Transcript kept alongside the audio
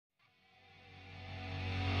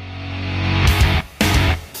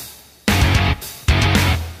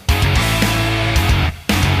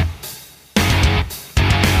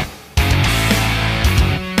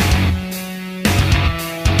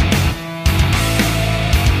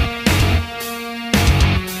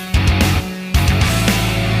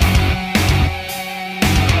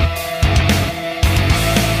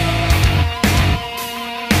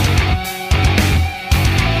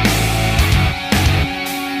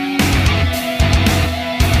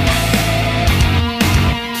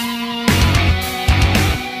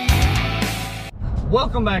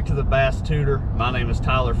Welcome back to the Bass Tutor. My name is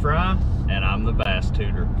Tyler Fry and I'm the Bass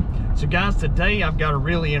Tutor. So guys, today I've got a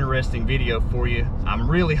really interesting video for you.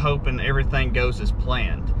 I'm really hoping everything goes as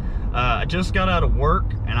planned. I just got out of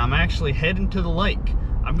work and I'm actually heading to the lake.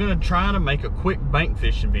 I'm gonna try to make a quick bank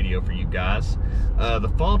fishing video for you guys.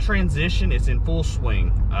 The fall transition is in full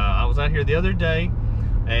swing. I was out here the other day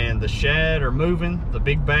and the shad are moving, the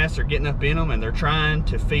big bass are getting up in them and they're trying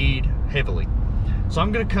to feed heavily. So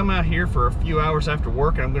I'm gonna come out here for a few hours after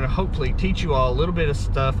work and I'm gonna hopefully teach you all a little bit of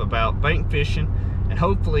stuff about bank fishing and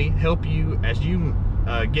hopefully help you as you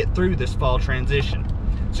get through this fall transition.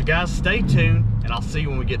 So guys, stay tuned and I'll see you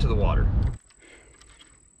when we get to the water.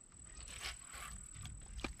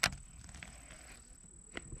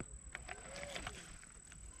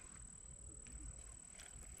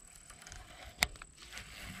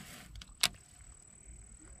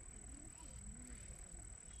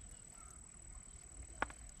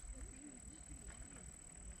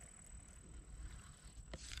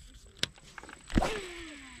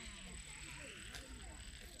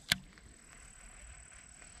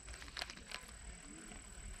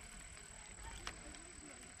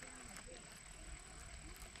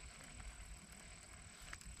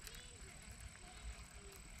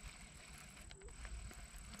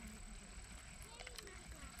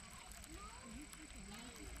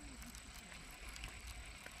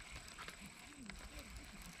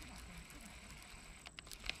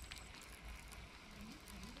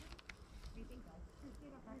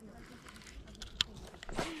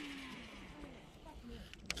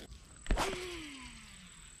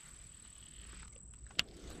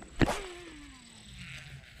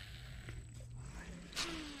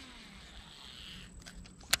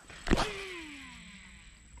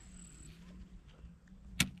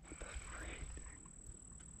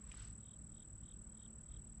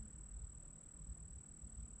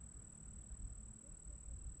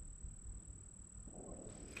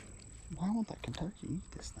 Why won't that Kentucky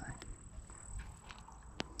eat this thing?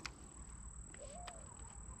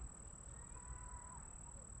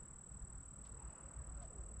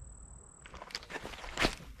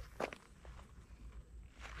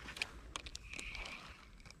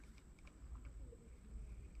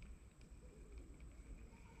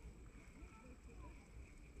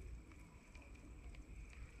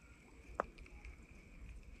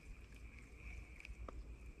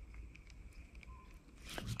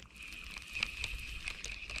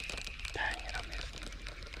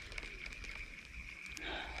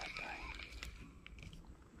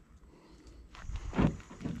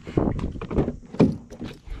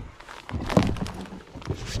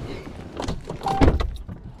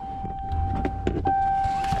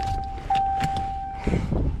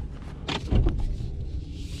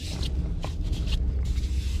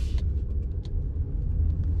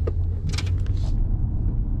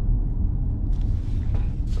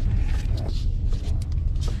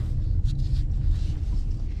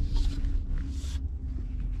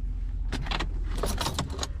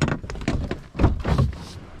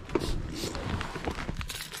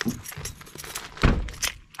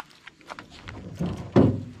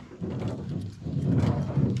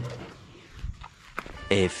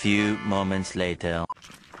 A few moments later.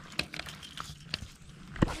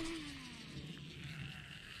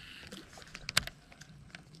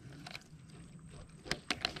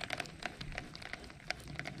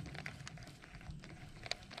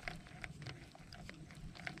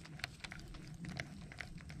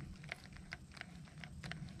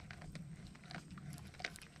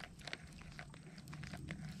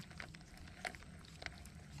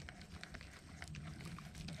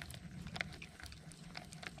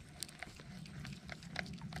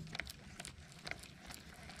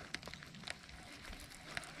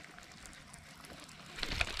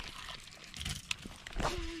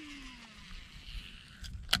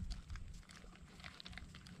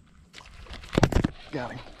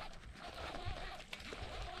 Got him.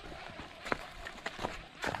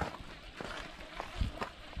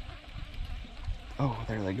 Oh,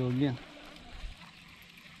 there they go again.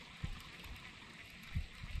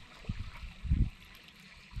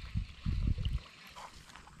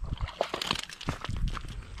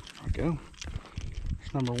 There we go.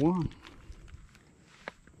 There's number one.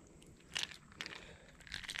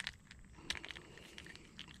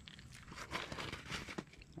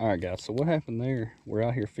 Alright guys, so what happened there, we're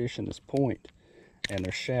out here fishing this point and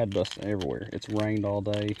there's shad busting everywhere. It's rained all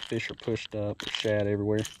day, fish are pushed up, there's shad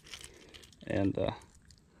everywhere. And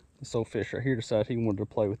this old fish right here decided he wanted to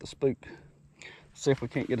play with the spook. See if we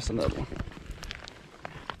can't get us another one.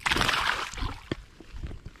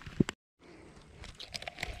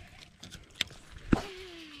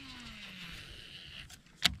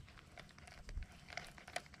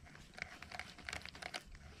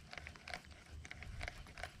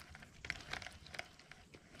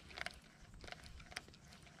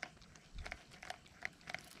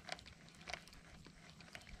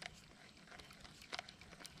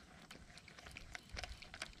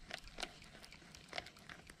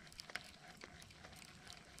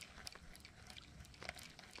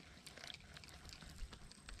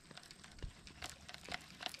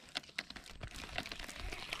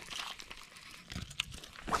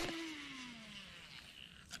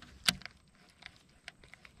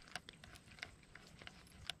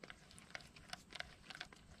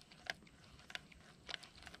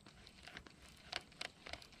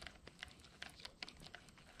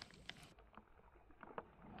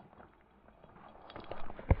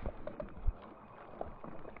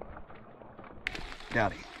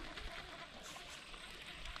 Got him.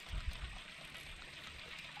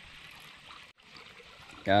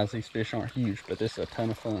 Guys, these fish aren't huge, but this is a ton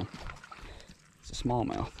of fun. It's a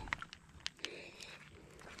smallmouth.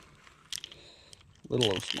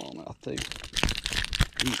 Little old smallmouth too.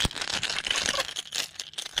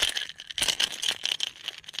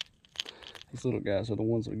 These little guys are the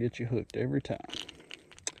ones that get you hooked every time.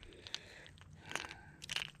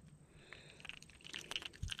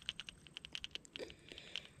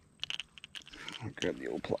 I'll grab the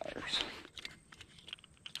old pliers.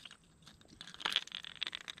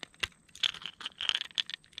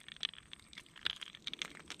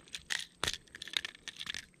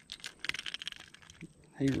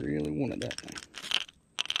 He really wanted that thing.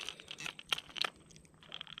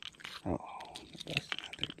 Oh, that's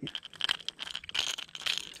not there again.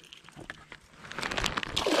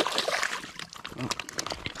 Oh.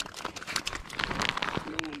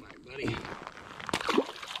 Come on back, buddy.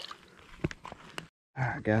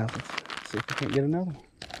 Alright, guys, let's see if we can't get another one.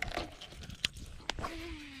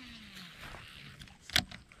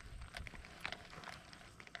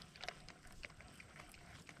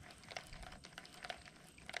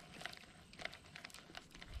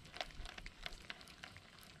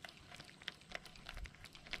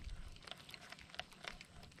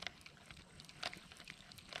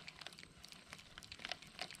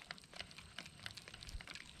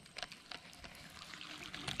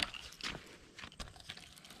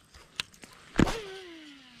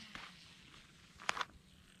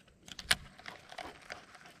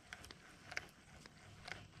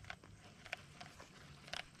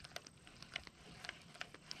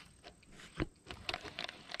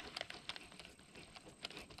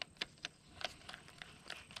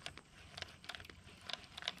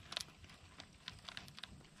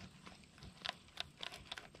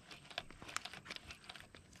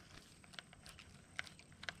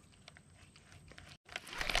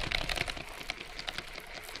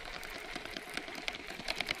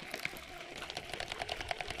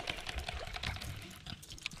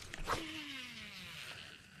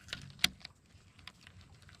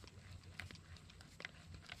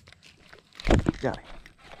 Got it.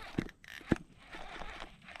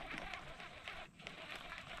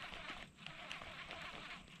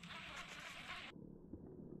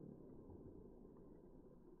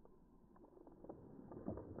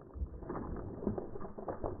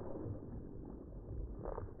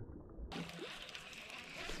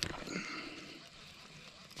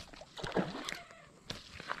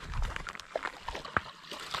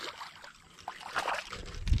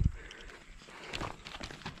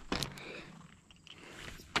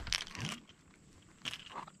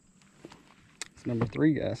 It's number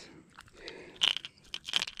 3, guys.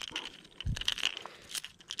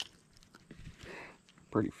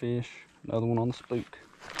 Pretty fish. Another one on the spook.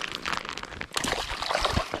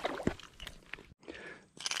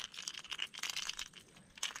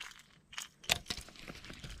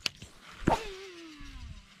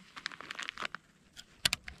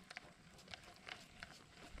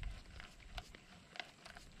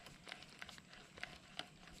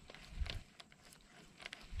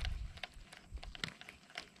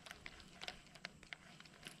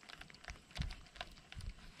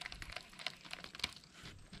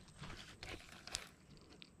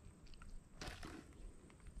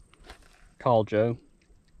 Call Joe.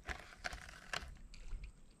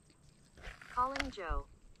 Calling Joe.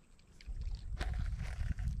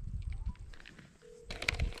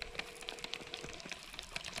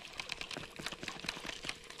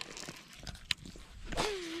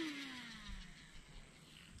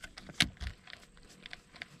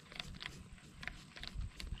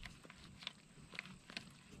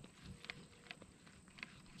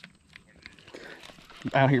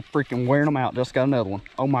 Out here freaking wearing them out. Just got another one.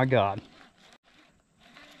 Oh my God.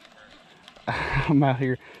 I'm out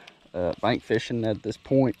here bank fishing at this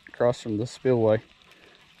point across from the spillway.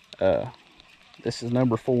 This is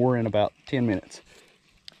number 4 in about 10 minutes.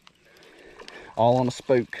 All on a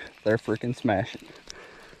spook. They're freaking smashing.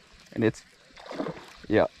 And it's,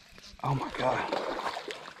 yeah. Oh my God.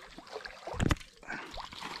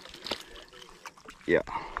 Yeah.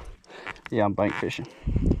 Yeah, I'm bank fishing.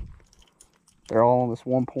 They're all on this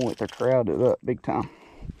one point. They're crowded up big time.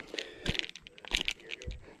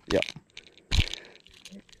 Yep.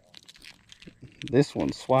 This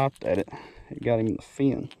one swiped at it. It got him in the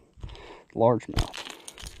fin. Largemouth.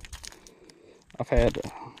 I've had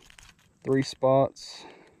 3 spots,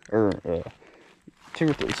 or 2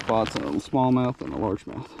 or 3 spots on a smallmouth and a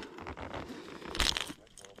largemouth.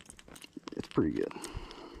 It's pretty good.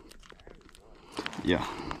 Yeah,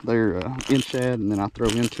 they're in shad, and then I throw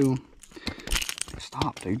into them.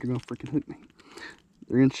 Stop, dude, you're gonna freaking hook me.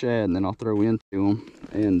 They're in shad, and then I'll throw into them,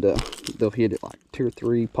 and they'll hit it like 2 or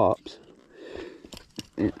 3 pops.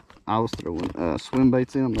 And I was throwing swim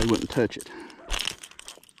baits in them, they wouldn't touch it.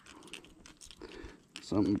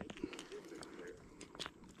 Something.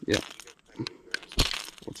 Yeah.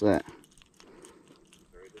 What's that?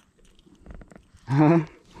 Huh?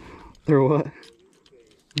 Throw what?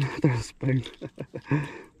 Throw a spoon.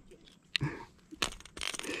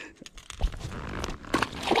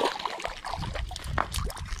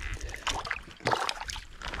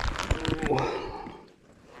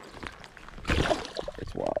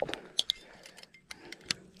 It's wild.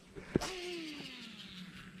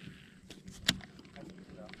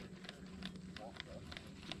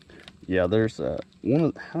 Yeah, there's one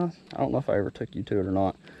of, I don't know if I ever took you to it or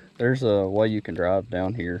not. There's a way you can drive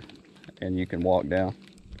down here and you can walk down.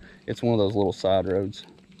 It's one of those little side roads.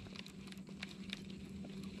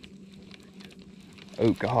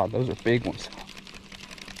 Oh God, those are big ones.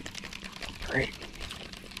 Great.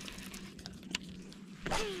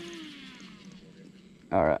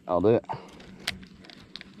 All right, I'll do it. All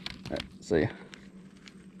right, see ya.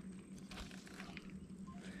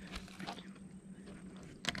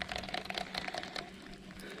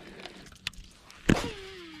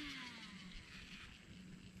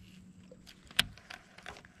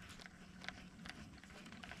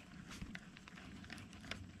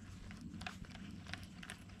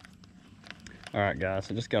 All right, guys,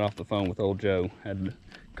 I just got off the phone with old Joe. Had to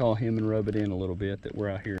call him and rub it in a little bit that we're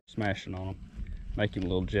out here smashing on him. Make him a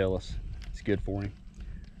little jealous. It's good for him.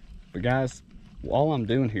 But guys, all I'm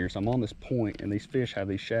doing here is I'm on this point, and these fish have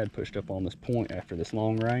these shad pushed up on this point after this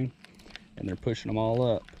long rain, and they're pushing them all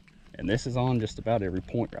up. And this is on just about every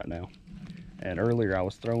point right now. And earlier I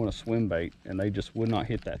was throwing a swim bait, and they just would not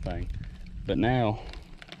hit that thing. But now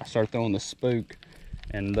I start throwing the spook,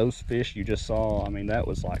 and those fish you just saw, I mean, that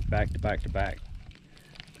was like back to back to back.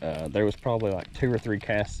 There was probably like 2 or 3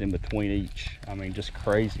 casts in between each. I mean, just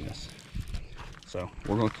craziness. So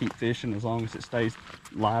we're gonna keep fishing as long as it stays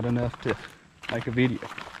light enough to make a video.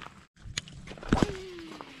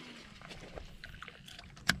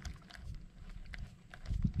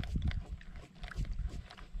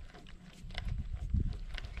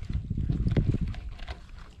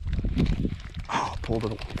 Oh, pulled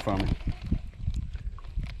it away from me.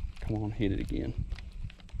 Come on, hit it again.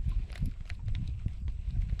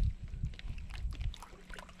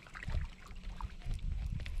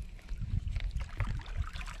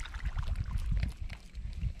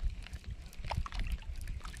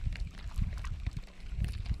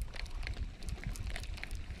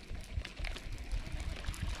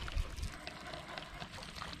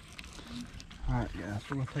 Alright guys,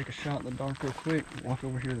 we're going to take a shot in the dark real quick, walk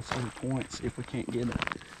over here to this other point, see if we can't get a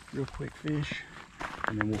real quick fish,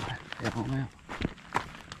 and then we'll head on out.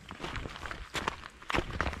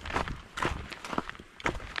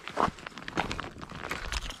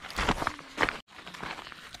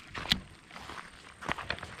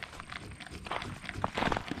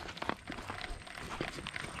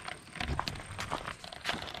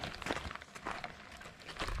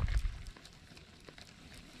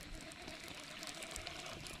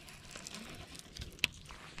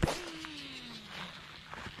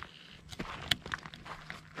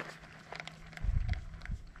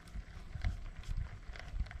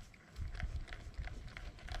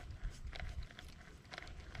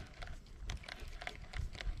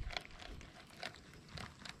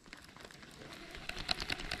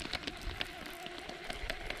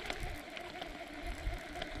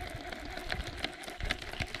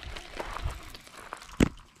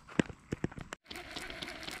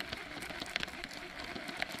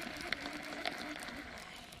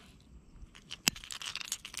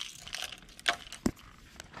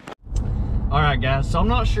 Alright guys, so I'm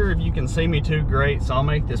not sure if you can see me too great, so I'll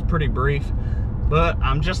make this pretty brief. But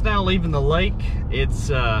I'm just now leaving the lake. It's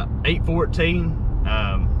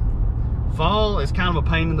 8:14. Fall is kind of a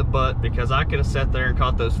pain in the butt because I could have sat there and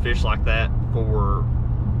caught those fish like that for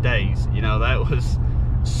days. You know, that was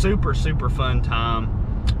super fun time.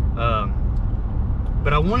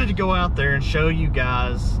 But I wanted to go out there and show you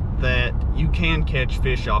guys that you can catch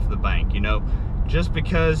fish off the bank. You know, just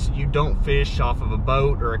because you don't fish off of a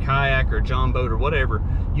boat or a kayak or a john boat or whatever,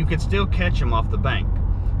 you could still catch them off the bank.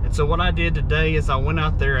 And so what I did today is I went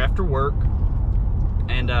out there after work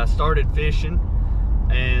and started fishing.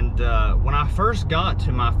 And when I first got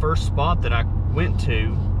to my first spot that I went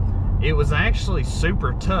to, it was actually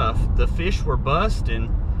super tough. The fish were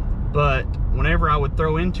busting, but whenever I would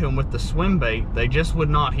throw into them with the swim bait, they just would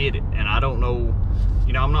not hit it. And I don't know,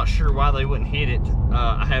 you know, I'm not sure why they wouldn't hit it.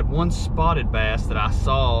 I had one spotted bass that I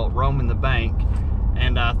saw roaming the bank,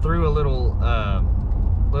 and I threw a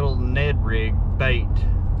little Ned rig bait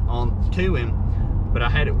to him, but I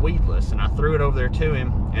had it weedless, and I threw it over there to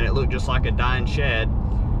him, and it looked just like a dying shad,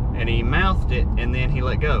 and he mouthed it, and then he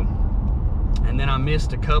let go. And then I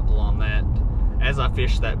missed a couple on that as I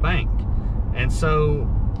fished that bank. And so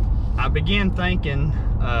I began thinking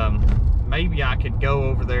maybe I could go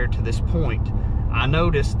over there to this point. I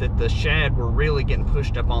noticed that the shad were really getting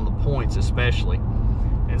pushed up on the points especially.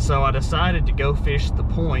 And so I decided to go fish the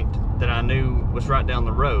point that I knew was right down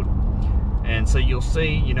the road. And so you'll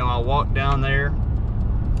see, you know, I walked down there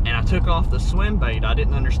and I took off the swim bait. I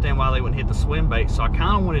didn't understand why they wouldn't hit the swim bait, so I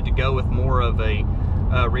kind of wanted to go with more of a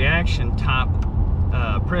reaction type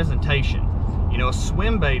presentation. You know, a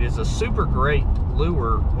swim bait is a super great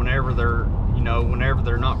lure whenever they're, you know, whenever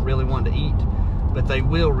they're not really wanting to eat, but they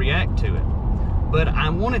will react to it. But I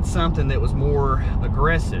wanted something that was more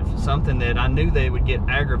aggressive, something that I knew they would get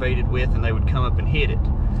aggravated with and they would come up and hit it.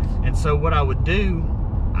 And so what I would do,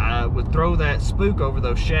 I would throw that spook over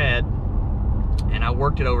those shad, and I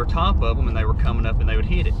worked it over top of them, and they were coming up and they would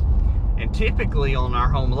hit it. And typically on our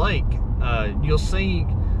home lake, you'll see,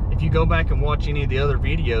 if you go back and watch any of the other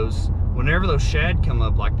videos, whenever those shad come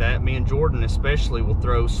up like that, me and Jordan especially will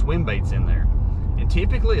throw swim baits in there. And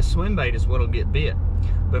typically a swim bait is what'll get bit.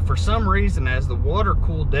 But for some reason, as the water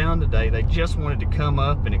cooled down today, they just wanted to come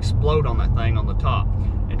up and explode on that thing on the top.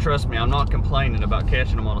 And trust me, I'm not complaining about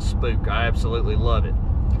catching them on a spook. I absolutely love it.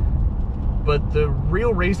 But the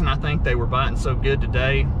real reason I think they were biting so good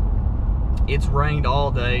today, it's rained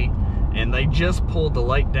all day, and they just pulled the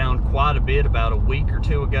lake down quite a bit about a week or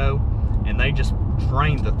two ago, and they just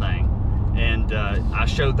drained the thing. And I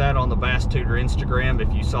showed that on the Bass Tutor Instagram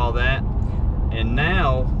if you saw that. And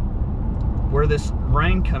now, where this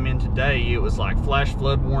rain come in today, it was like flash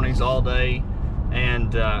flood warnings all day,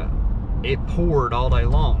 and it poured all day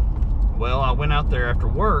long. Well, I went out there after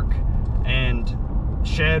work, and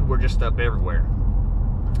shad were just up everywhere.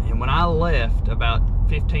 And when I left about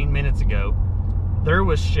 15 minutes ago, there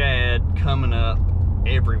was shad coming up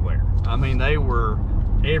everywhere. I mean, they were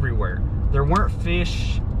everywhere. There weren't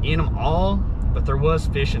fish in them all, but there was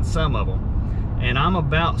fish in some of them. And I'm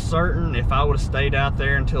about certain if I would have stayed out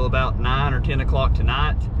there until about 9 or 10 o'clock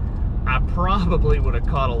tonight, I probably would have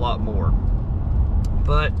caught a lot more.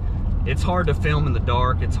 But it's hard to film in the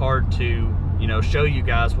dark. It's hard to, you know, show you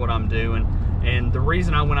guys what I'm doing. And the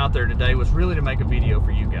reason I went out there today was really to make a video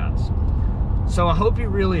for you guys. So I hope you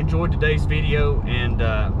really enjoyed today's video, and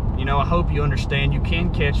you know, I hope you understand you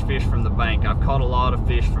can catch fish from the bank. I've caught a lot of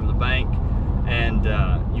fish from the bank, and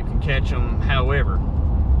you can catch them however.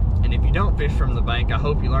 And if you don't fish from the bank, I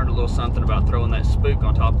hope you learned a little something about throwing that spook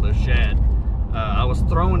on top of those shad. I was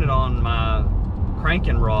throwing it on my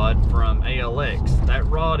cranking rod from ALX. That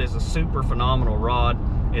rod is a super phenomenal rod.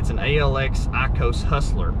 It's an ALX Icos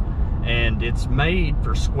Hustler, and it's made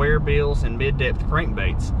for square bills and mid-depth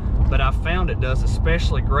crankbaits. But I found it does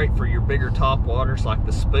especially great for your bigger top waters like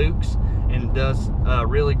the spooks, and it does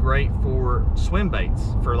really great for swim baits,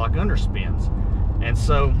 for like underspins. And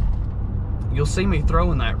so you'll see me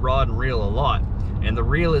throwing that rod and reel a lot. And the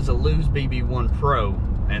reel is a Lew's BB1 Pro,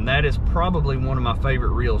 and that is probably one of my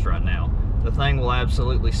favorite reels right now. The thing will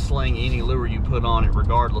absolutely sling any lure you put on it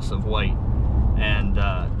regardless of weight. And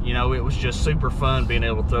you know, it was just super fun being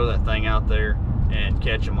able to throw that thing out there and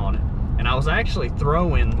catch them on it. And I was actually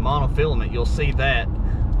throwing monofilament. You'll see that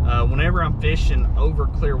whenever I'm fishing over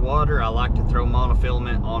clear water, I like to throw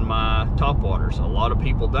monofilament on my topwaters. A lot of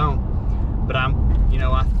people don't, but you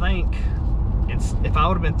know, I think if I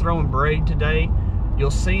would have been throwing braid today,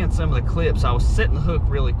 you'll see in some of the clips I was setting the hook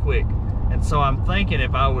really quick. And so I'm thinking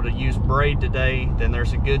if I would have used braid today, then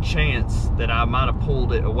there's a good chance that I might have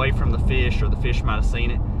pulled it away from the fish, or the fish might have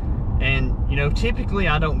seen it. And you know, typically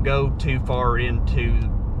I don't go too far into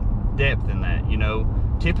depth in that. You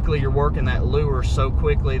know, typically you're working that lure so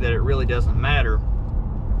quickly that it really doesn't matter.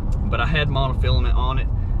 But I had monofilament on it,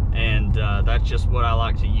 and that's just what I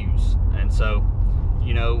like to use. And so,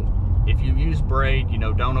 you know, if you use braid, you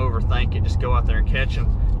know, don't overthink it. Just go out there and catch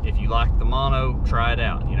them. If you like the mono, try it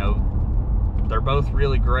out. You know, they're both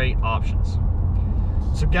really great options.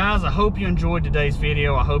 So guys, I hope you enjoyed today's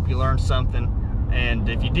video. I hope you learned something. And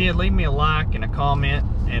if you did, leave me a like and a comment.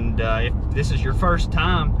 And if this is your first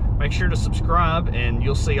time, make sure to subscribe, and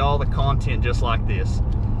you'll see all the content just like this.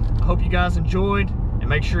 I hope you guys enjoyed, and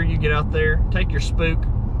make sure you get out there, take your spook,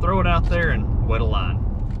 throw it out there, and wet a line.